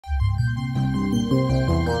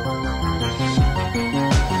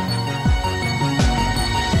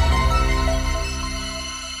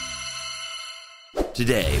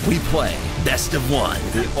Today, we play Best of One.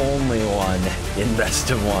 The only one in Best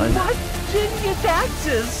of One. What? Genius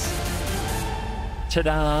axes!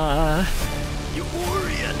 Ta-da!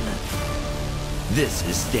 Eurian. This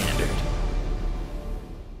is Standard.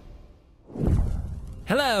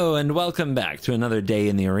 Hello and welcome back to another day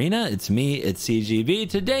in the arena. It's me, it's CGB.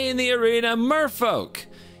 Today in the arena, Merfolk.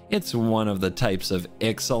 It's one of the types of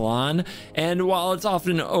Ixalan, and while it's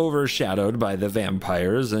often overshadowed by the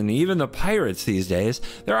vampires and even the pirates these days,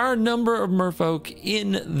 there are a number of Merfolk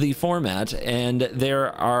in the format, and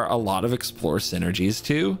there are a lot of explore synergies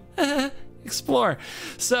too. Explore.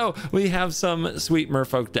 So we have some sweet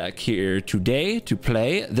Merfolk deck here today to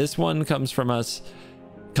play. This one comes from us.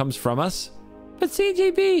 But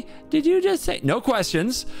CGB, did you just say no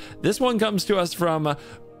questions? This one comes to us from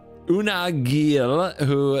Unagil,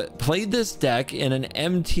 who played this deck in an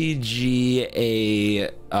MTGO,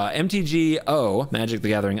 Magic the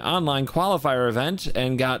Gathering Online qualifier event,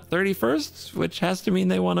 and got 31st, which has to mean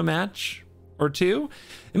they won a match or two.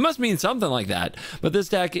 It must mean something like that. But this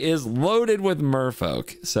deck is loaded with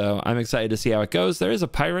Merfolk, so I'm excited to see how it goes. There is a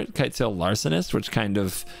Pirate, Kitesail Larcenist, which kind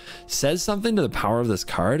of says something to the power of this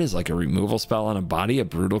card. Is like a removal spell on a body, a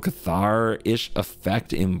Brutal Cathar-ish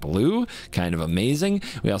effect in blue. Kind of amazing.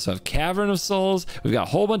 We also have Cavern of Souls. We've got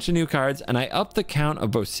a whole bunch of new cards, and I upped the count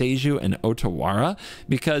of Boseiju and Otawara,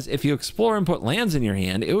 because if you explore and put lands in your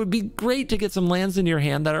hand, it would be great to get some lands in your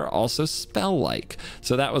hand that are also spell-like.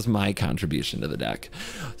 So that was my contribution to the deck.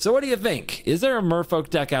 So what do you think? Is there a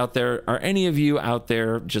Merfolk deck out there? Are any of you out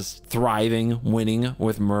there just thriving, winning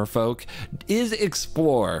with Merfolk? Is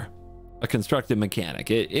Explore a constructed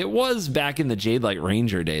mechanic? It was back in the Jadelight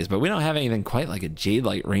Ranger days, but we don't have anything quite like a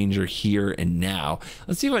Jadelight Ranger here and now.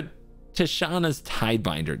 Let's see what Tishana's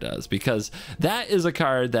Tidebinder does, because that is a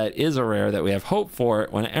card that is a rare that we have hope for.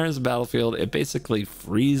 When it enters the battlefield, it basically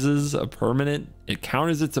freezes a permanent, it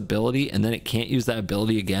counters its ability, and then it can't use that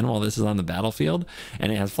ability again while this is on the battlefield,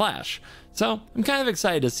 and it has flash. So I'm kind of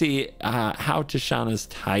excited to see how Tishana's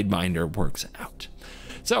Tidebinder works out.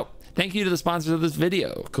 So thank you to the sponsors of this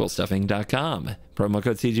video, CoolStuffInc.com. Promo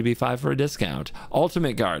code CGB5 for a discount.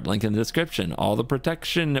 Ultimate Guard, link in the description. All the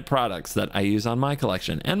protection products that I use on my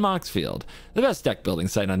collection. And Moxfield, the best deck building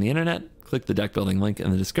site on the internet. Click the deck building link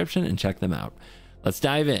in the description and check them out. Let's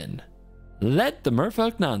dive in. Let the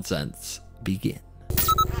Merfolk nonsense begin.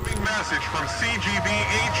 Message from CGB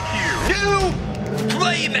HQ. New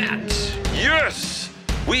playmat! Yes!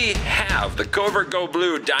 We have the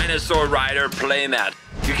CovertGoBlue Dinosaur Rider playmat.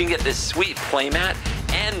 You can get this sweet playmat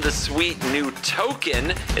and the sweet new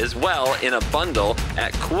token as well in a bundle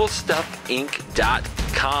at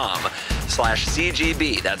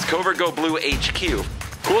CoolStuffInc.com/CGB. That's CovertGoBlue HQ.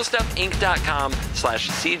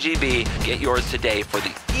 CoolStuffInc.com/CGB. Get yours today for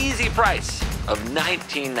the easy price of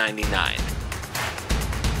 $19.99.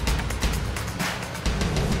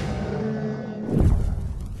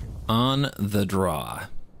 On the draw.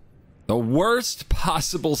 The worst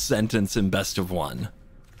possible sentence in Best of One.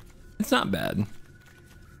 It's not bad.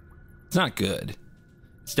 It's not good.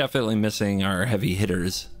 It's definitely missing our heavy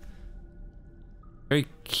hitters. Very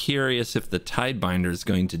curious if the Tidebinder is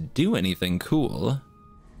going to do anything cool.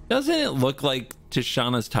 Doesn't it look like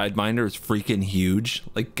Tishana's Tidebinder is freaking huge?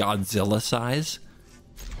 Like Godzilla size?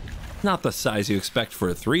 Not the size you expect for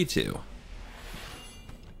a 3/2.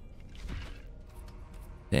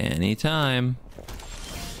 Anytime.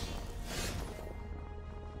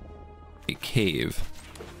 A cave.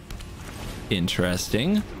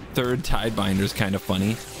 Interesting. Third Tidebinder is kind of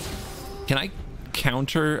funny. Can I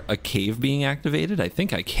counter a cave being activated? I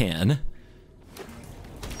think I can.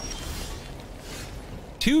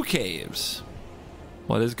 2 caves.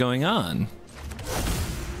 What is going on?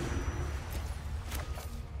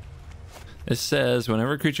 It says,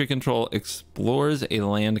 whenever a creature you control explores a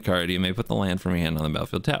land card, you may put the land from your hand on the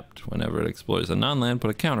battlefield tapped. Whenever it explores a non-land,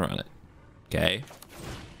 put a counter on it. Okay.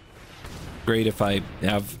 Great if I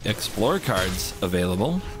have explore cards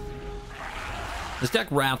available. This deck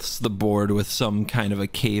wraths the board with some kind of a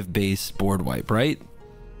cave-based board wipe, right?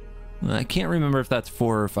 I can't remember if that's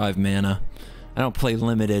 4 or 5 mana. I don't play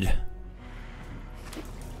limited.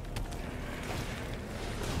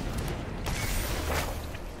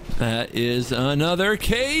 That is another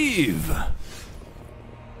cave.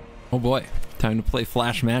 Oh boy, time to play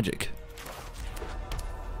Flash Magic.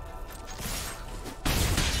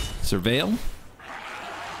 Surveil.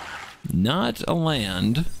 Not a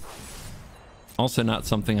land. Also not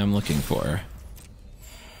something I'm looking for.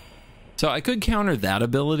 So I could counter that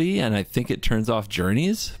ability, and I think it turns off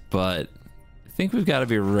Journeys, but I think we've got to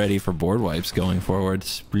be ready for board wipes going forward.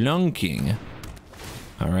 Splunking.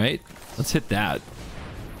 All right, let's hit that.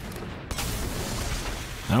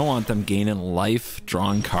 I don't want them gaining life,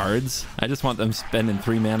 drawing cards. I just want them spending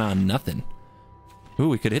 3 mana on nothing. Ooh,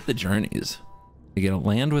 we could hit the journeys. We get a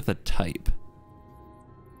land with a type.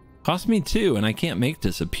 Cost me 2, and I can't make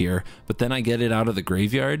disappear, but then I get it out of the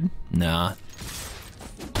graveyard? Nah.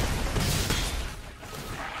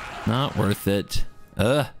 Not worth it.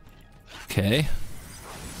 Okay.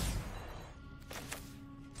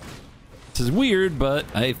 This is weird, but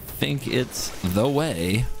I think it's the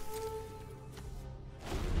way.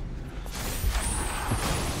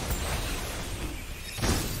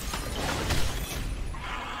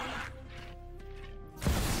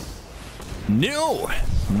 No!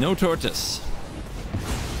 No tortoise.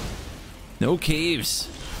 No caves.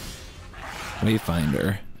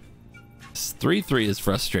 Wayfinder. This 3/3 is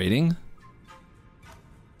frustrating.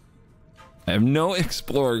 I have no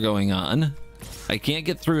explorer going on. I can't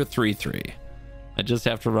get through a 3/3. I just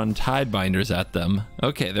have to run Tidebinders at them.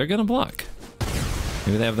 Okay, they're gonna block.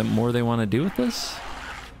 Maybe they have more they want to do with this?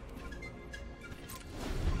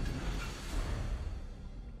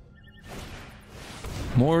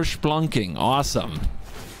 More splunking. Awesome.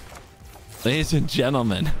 Ladies and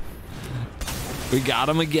gentlemen, we got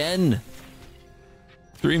him again.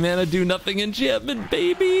 3 mana do nothing enchantment,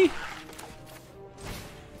 baby.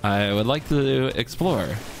 I would like to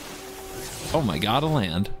explore. Oh my god, a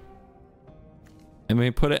land. And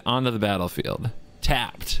we put it onto the battlefield.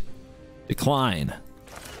 Tapped. Decline.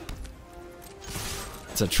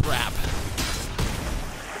 It's a trap.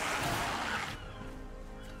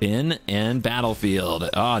 In and battlefield.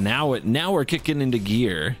 Oh, now we're kicking into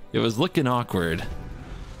gear. It was looking awkward.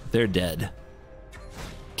 They're dead.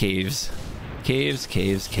 Caves. Caves,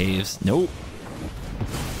 caves, caves. Nope.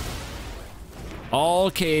 All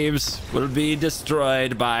caves will be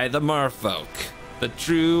destroyed by the Merfolk, the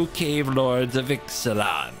true cave lords of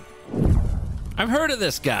Ixalan. I've heard of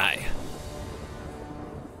this guy.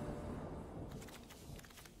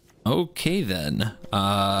 Okay then.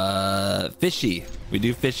 Fishy. We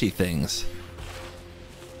do fishy things.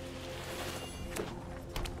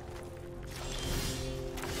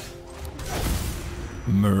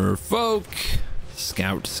 Merfolk.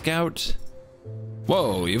 Scout, scout.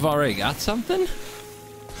 Whoa, you've already got something?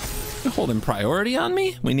 You're holding priority on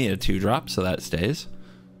me? We need a 2-drop, so that stays.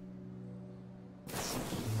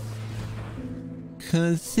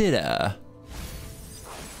 Consider.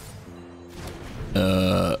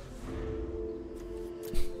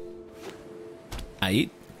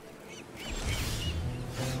 Aight.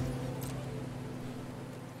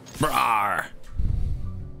 Brar.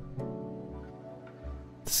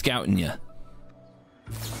 Scouting ya.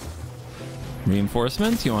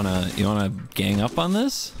 Reinforcements? You wanna gang up on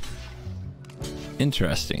this?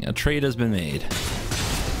 Interesting. A trade has been made.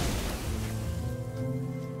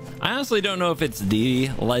 I honestly don't know if it's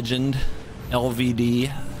the legend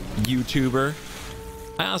LVD YouTuber.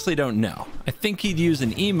 I honestly don't know. I think he'd use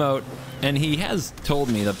an emote, and he has told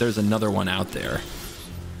me that there's another one out there.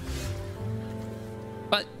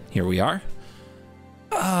 But here we are.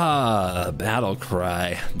 Ah, battle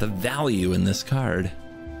cry. The value in this card.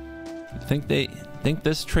 You think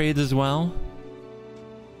this trades as well?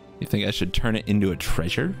 You think I should turn it into a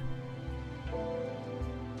treasure?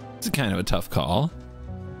 It's kind of a tough call.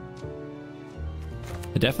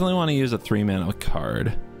 I definitely want to use a 3-mana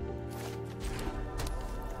card.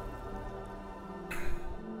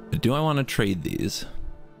 But do I want to trade these?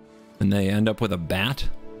 And they end up with a bat?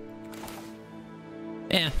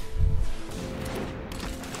 Eh.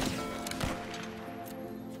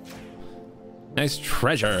 Nice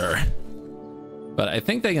treasure. But I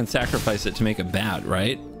think they can sacrifice it to make a bat,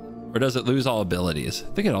 right? Or does it lose all abilities?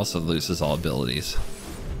 I think it also loses all abilities.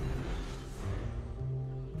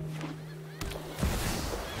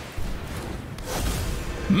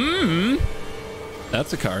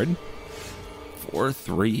 That's a card.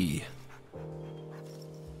 4/3.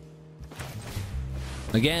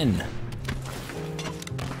 Again.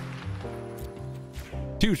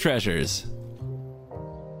 2 treasures.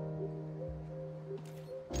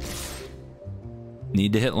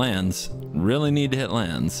 Need to hit lands. Really need to hit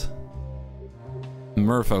lands.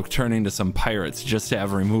 Merfolk turning to some pirates just to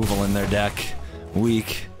have removal in their deck.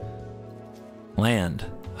 Weak. Land.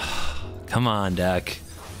 Come on, deck.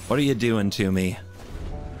 What are you doing to me?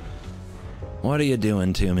 What are you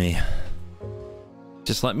doing to me?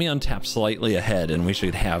 Just let me untap slightly ahead and we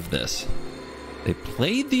should have this. They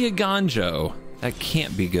played the Aganjo. That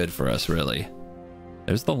can't be good for us, really.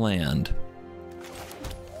 There's the land.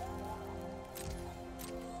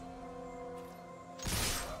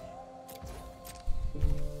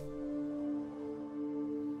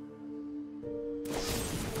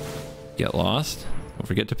 Get lost. Don't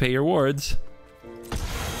forget to pay your wards.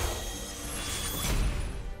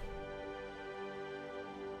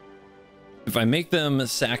 If I make them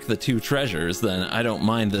sack the 2 treasures, then I don't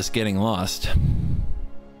mind this getting lost.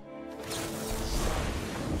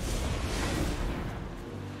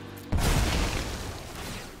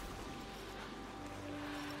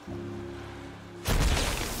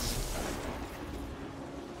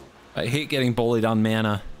 I hate getting bullied on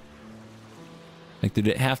mana. Like, did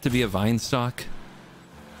it have to be a vine stalk?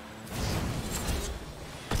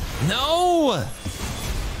 No!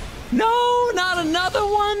 No, not another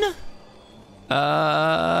one!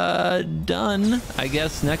 Done. I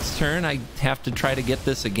guess next turn I have to try to get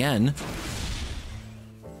this again.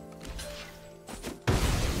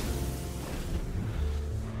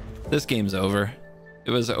 This game's over.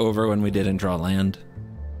 It was over when we didn't draw land.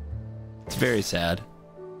 It's very sad.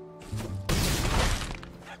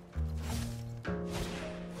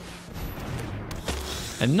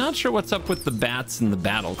 I'm not sure what's up with the bats and the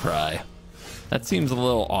battle cry. That seems a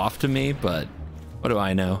little off to me, but what do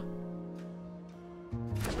I know?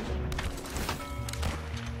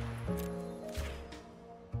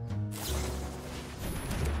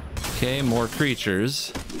 Okay, more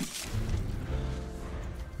creatures.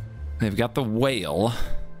 They've got the whale.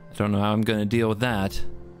 I don't know how I'm gonna deal with that.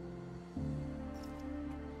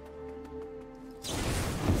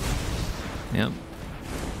 Yep.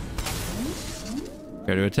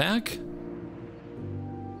 Go to attack.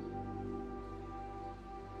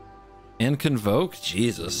 And convoke?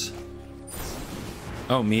 Jesus.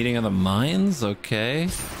 Oh, meeting of the minds? Okay.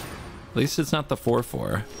 At least it's not the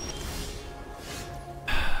 4/4.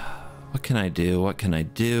 What can I do? What can I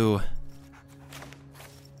do?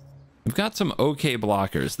 We've got some okay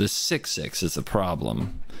blockers. This 6/6 is a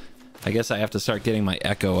problem. I guess I have to start getting my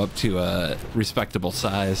echo up to a respectable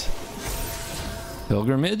size.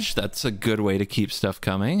 Pilgrimage, that's a good way to keep stuff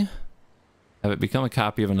coming. Have it become a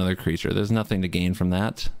copy of another creature. There's nothing to gain from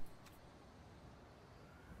that.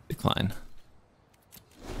 Decline.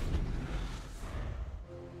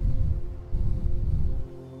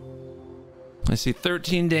 I see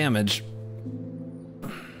 13 damage.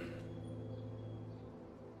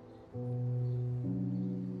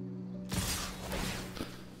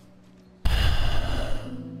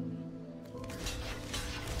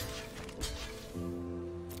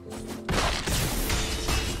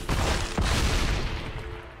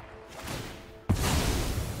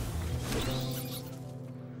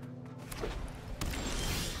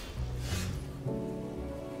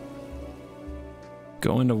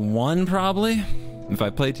 Go into 1 probably, if I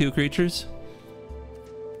play 2 creatures.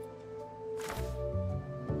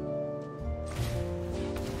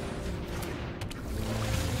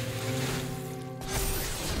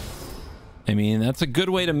 I mean, that's a good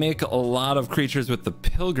way to make a lot of creatures with the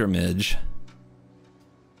pilgrimage.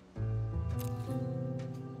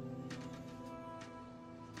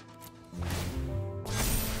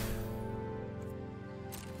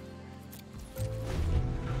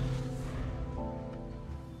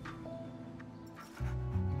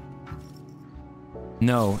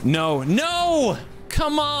 No, no, no!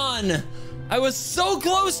 Come on! I was so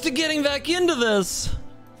close to getting back into this!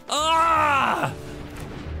 Ah!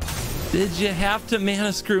 Did you have to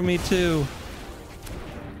mana screw me too?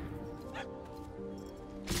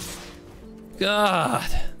 God.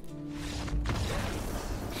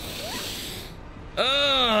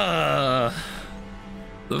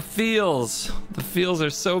 The feels are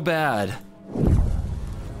so bad.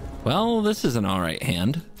 Well, this is an alright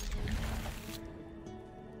hand.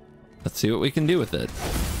 Let's see what we can do with it.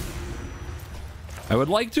 I would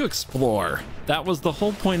like to explore. That was the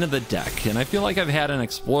whole point of the deck, and I feel like I've had an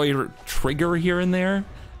explore trigger here and there,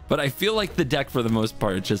 but I feel like the deck for the most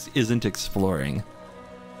part just isn't exploring.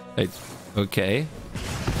 Okay.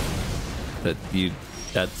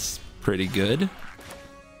 That's pretty good.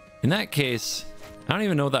 In that case, I don't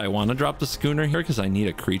even know that I want to drop the schooner here because I need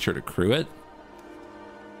a creature to crew it.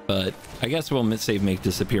 But I guess we'll save Make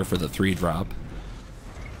Disappear for the 3-drop.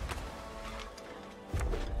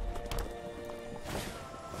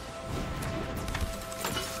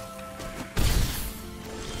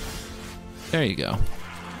 There you go.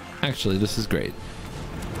 Actually, this is great.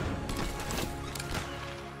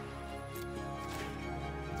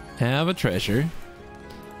 Have a treasure.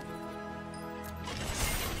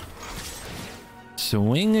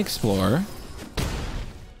 Swing Explorer.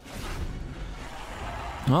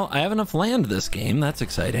 Well, I have enough land this game. That's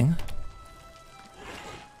exciting.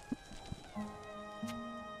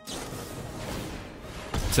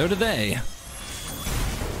 So do they.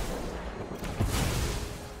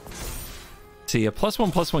 See, a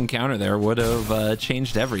 +1/+1 counter there would have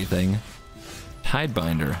changed everything.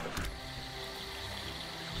 Tidebinder.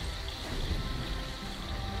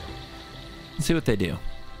 Let's see what they do.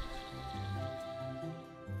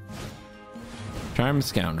 Charm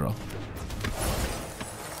Scoundrel.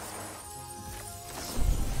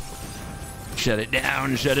 Shut it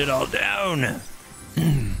down. Shut it all down.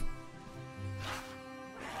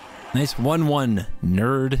 Nice 1/1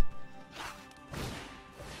 nerd.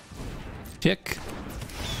 Chick.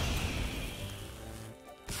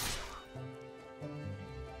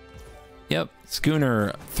 Yep.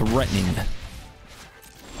 Schooner threatening.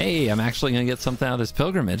 Hey, I'm actually going to get something out of this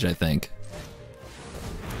pilgrimage, I think.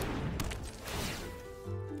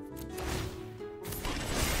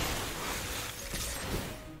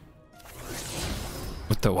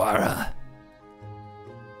 With the Wara.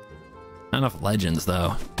 Not enough legends,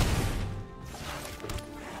 though.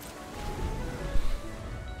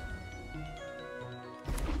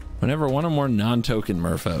 Whenever one or more non-token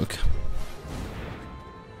Merfolk.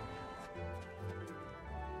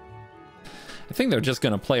 I think they're just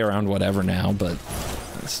going to play around whatever now, but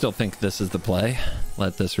I still think this is the play.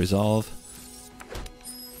 Let this resolve.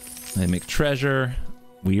 They make treasure.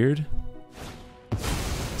 Weird.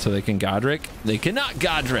 So they can Godric. They cannot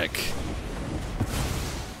Godric.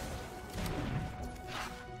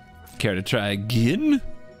 Care to try again?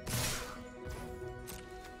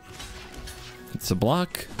 It's a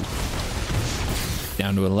block.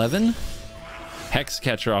 Down to 11. Hex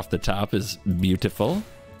Catcher off the top is beautiful.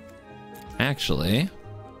 Actually,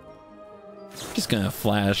 just gonna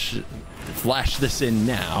flash this in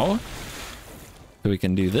now so we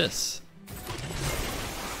can do this.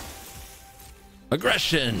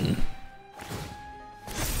 Aggression.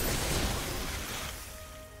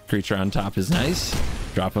 Creature on top is nice.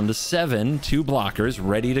 Drop him to 7. 2 blockers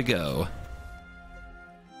ready to go.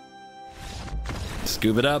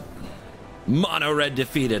 Scoop it up. Mono red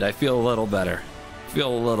defeated. I feel a little better.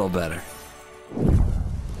 Feel a little better.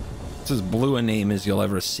 It's as blue a name as you'll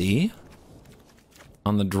ever see.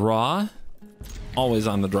 On the draw. Always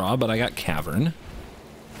on the draw, but I got Cavern.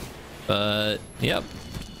 But, yep.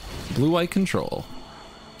 Blue-white control.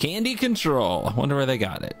 Candy control. I wonder where they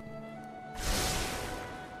got it.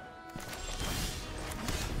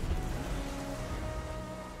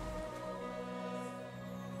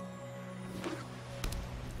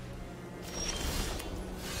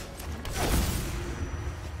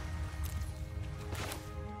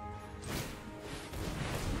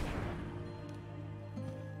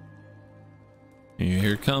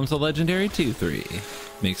 Here comes a legendary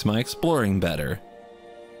 2/3. Makes my exploring better.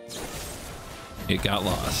 It got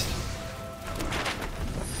lost.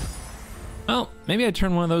 Well, maybe I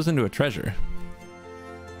turn one of those into a treasure.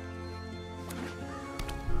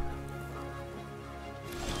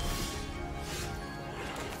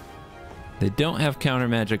 They don't have counter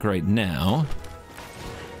magic right now.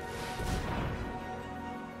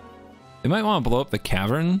 They might want to blow up the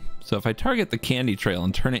cavern. So if I target the candy trail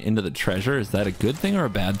and turn it into the treasure, is that a good thing or a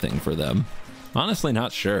bad thing for them? Honestly,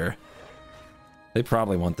 not sure. They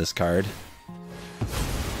probably want this card.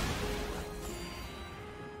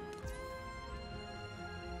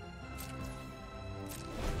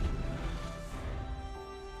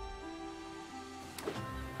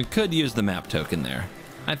 We could use the map token there.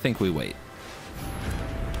 I think we wait.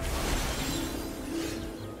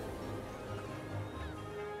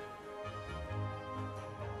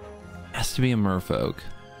 Has to be a Merfolk.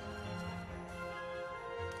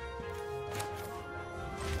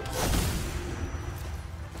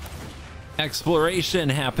 Exploration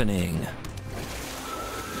happening.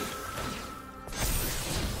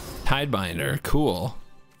 Tidebinder, cool.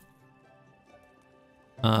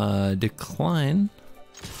 Decline.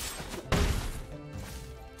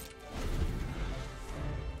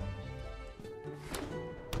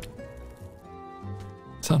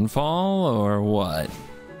 Sunfall or what?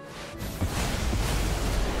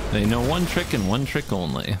 They know one trick and one trick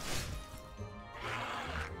only.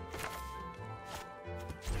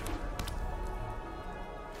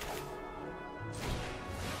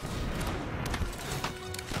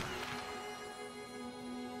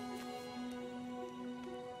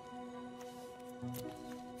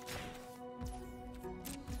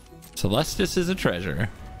 Celestis is a treasure.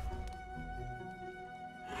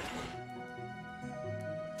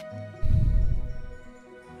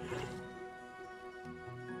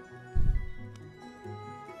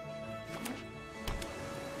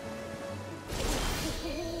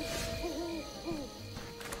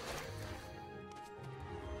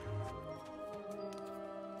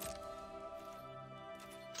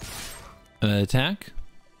 Attack.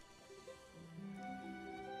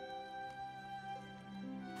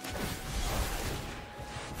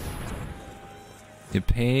 You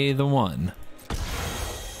pay the 1.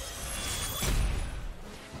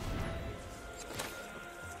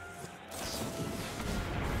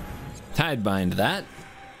 Tidebind that.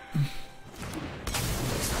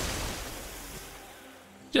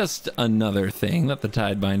 Just another thing that the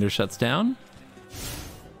Tidebinder shuts down.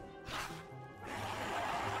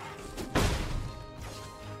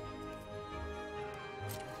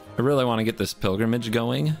 I really want to get this pilgrimage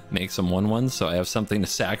going, make some 1/1s so I have something to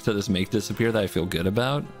sack to this make disappear that I feel good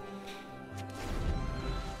about.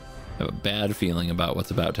 I have a bad feeling about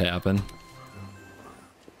what's about to happen.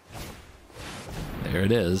 There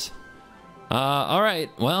it is. All right,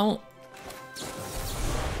 well,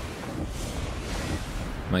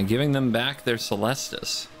 am I giving them back their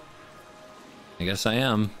Celestis? I guess I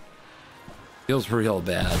am. Feels real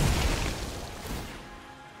bad.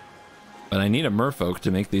 But I need a Merfolk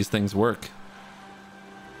to make these things work.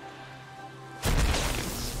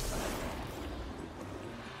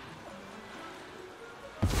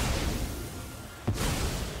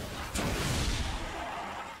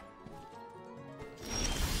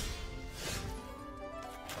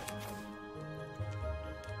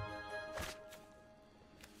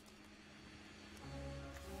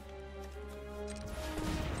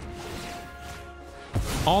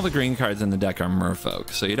 All the green cards in the deck are Merfolk,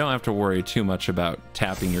 so you don't have to worry too much about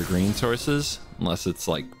tapping your green sources, unless it's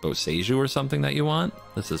like Boseiju or something that you want.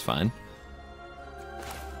 This is fine.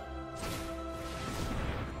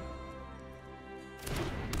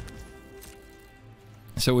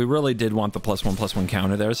 So we really did want the +1/+1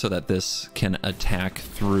 counter there so that this can attack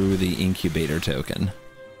through the incubator token.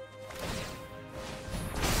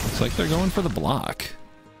 Looks like they're going for the block.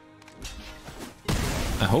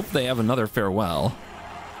 I hope they have another farewell.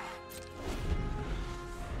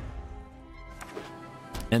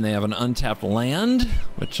 And they have an untapped land,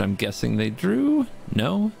 which I'm guessing they drew.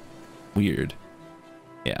 No? Weird.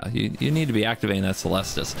 Yeah, you need to be activating that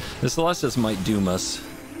Celestis. The Celestis might doom us.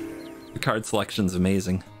 The card selection's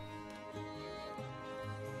amazing.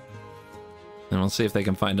 And we'll see if they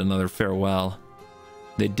can find another farewell.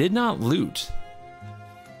 They did not loot.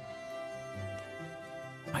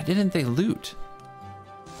 Why didn't they loot?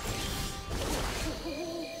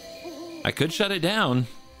 I could shut it down.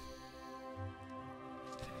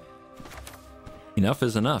 Enough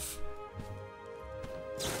is enough.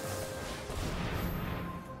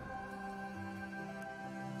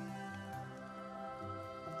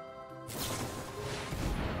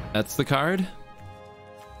 That's the card.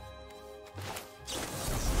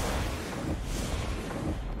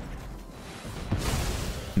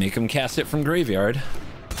 Make them cast it from graveyard.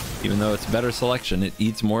 Even though it's better selection, it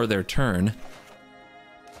eats more of their turn.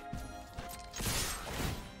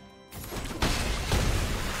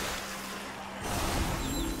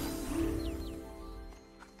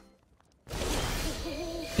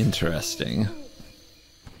 Interesting.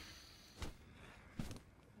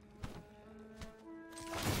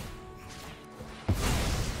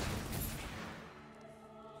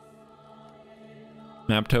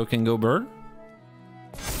 Map token go bird?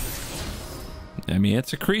 I mean,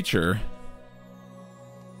 it's a creature.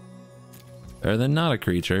 Better than not a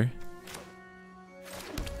creature.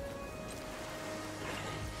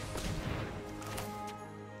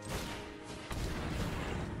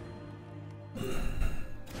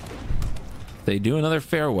 If they do another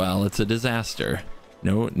farewell, it's a disaster.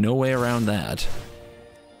 No way around that.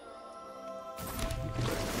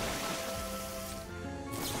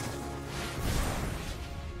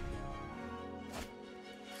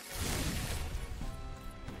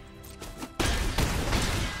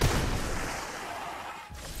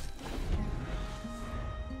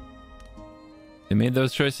 They made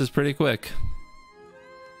those choices pretty quick.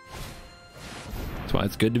 That's why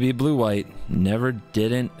it's good to be blue-white. Never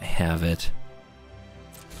didn't have it.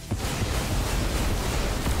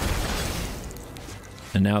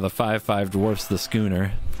 And now the 5/5 dwarfs the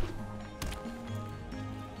schooner.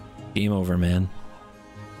 Game over, man.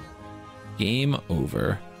 Game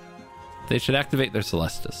over. They should activate their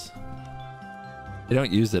Celestis. They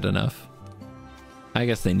don't use it enough. I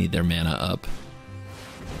guess they need their mana up.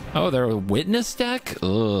 Oh, they're a witness deck?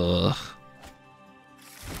 Ugh.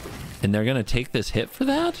 And they're gonna take this hit for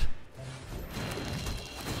that?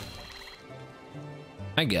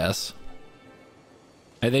 I guess.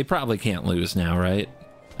 They probably can't lose now, right?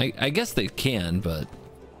 I guess they can, but...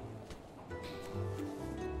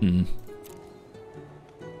 If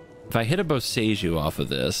I hit a Boseiju off of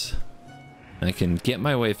this, I can get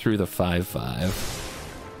my way through the 5/5.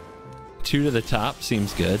 2 to the top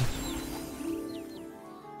seems good.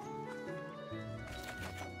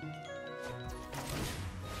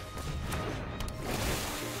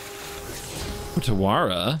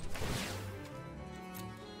 Tawara.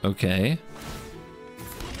 Okay.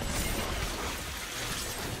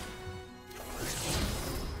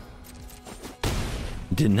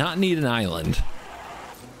 Did not need an island.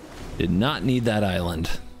 Did not need that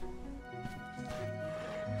island.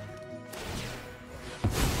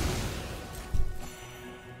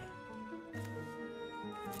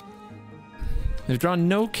 They've drawn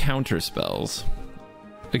no counter spells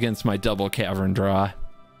against my double cavern draw.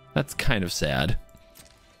 That's kind of sad.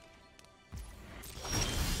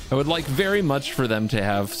 I would like very much for them to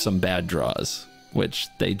have some bad draws, which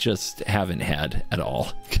they just haven't had at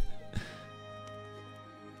all.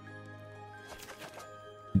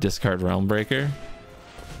 Discard Realm Breaker.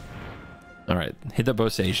 All right, hit the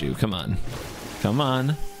Boseiju. Come on. Come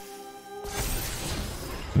on.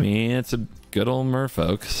 I mean, it's a good old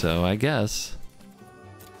Merfolk, so I guess.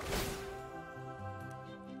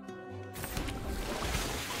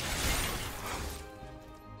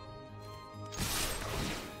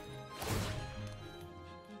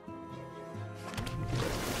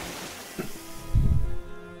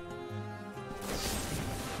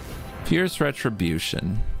 Fierce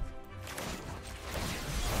Retribution.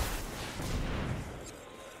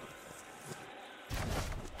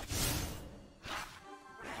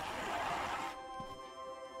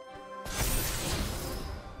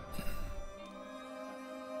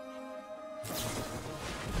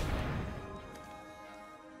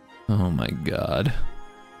 Oh my God.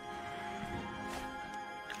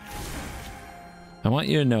 I want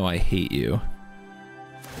you to know I hate you.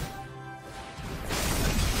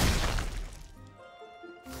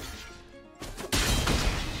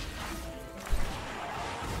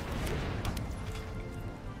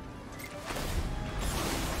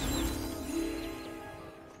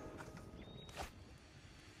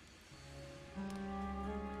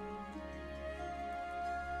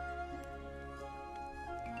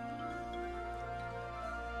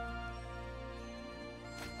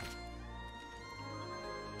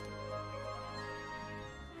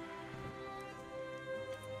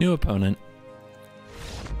 New opponent.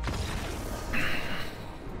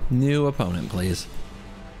 New opponent, please.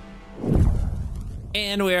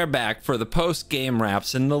 And we are back for the post-game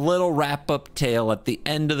wraps and the little wrap-up tale at the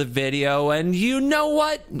end of the video. And you know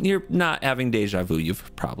what? You're not having deja vu.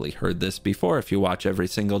 You've probably heard this before if you watch every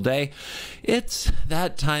single day. It's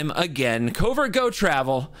that time again. Covert Go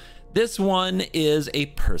Travel. This one is a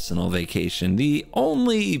personal vacation. The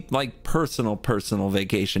only like personal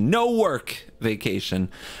vacation, no work vacation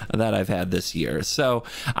that I've had this year. So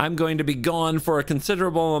I'm going to be gone for a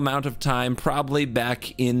considerable amount of time, probably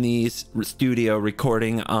back in the studio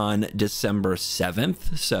recording on December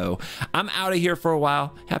 7th. So I'm out of here for a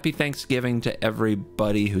while. Happy Thanksgiving to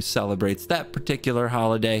everybody who celebrates that particular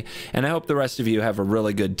holiday. And I hope the rest of you have a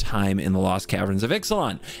really good time in the Lost Caverns of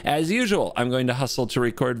Ixalan. As usual, I'm going to hustle to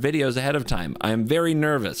record videos ahead of time. I am very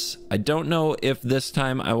nervous. I don't know if this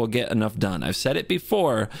time I will get enough done. I've said it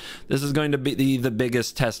before. This is going to be the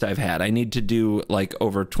biggest test I've had. I need to do like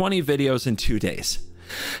over 20 videos in 2 days.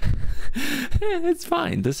 It's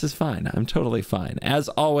fine. This is fine. I'm totally fine. As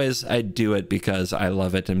always, I do it because I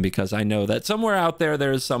love it and because I know that somewhere out there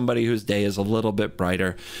is somebody whose day is a little bit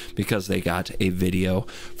brighter because they got a video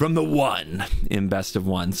from the one in Best of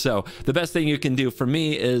One. So the best thing you can do for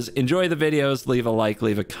me is enjoy the videos, leave a like,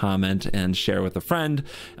 leave a comment, and share with a friend.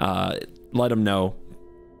 Let them know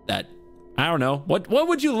that, I don't know, what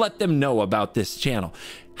would you let them know about this channel?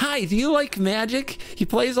 Hi, do you like Magic? He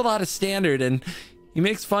plays a lot of Standard and he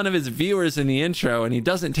makes fun of his viewers in the intro and he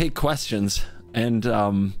doesn't take questions. And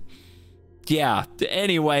yeah,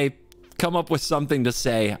 anyway, come up with something to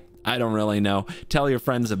say. I don't really know. Tell your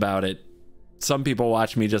friends about it. Some people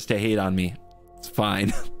watch me just to hate on me. It's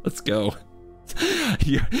fine. Let's go.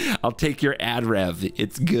 I'll take your ad rev.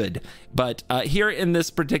 It's good. But here in this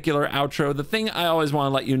particular outro, the thing I always want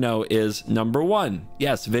to let you know is, number one,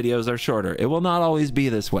 yes, videos are shorter. It will not always be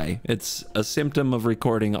this way. It's a symptom of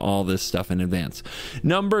recording all this stuff in advance.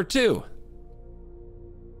 Number two,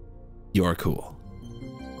 you're cool.